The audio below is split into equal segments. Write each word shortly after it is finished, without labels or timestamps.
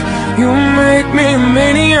You make me a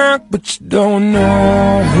maniac, but you don't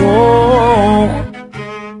know.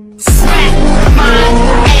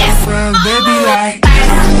 Well, baby, like,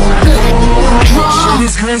 shit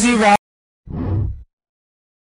is crazy, right?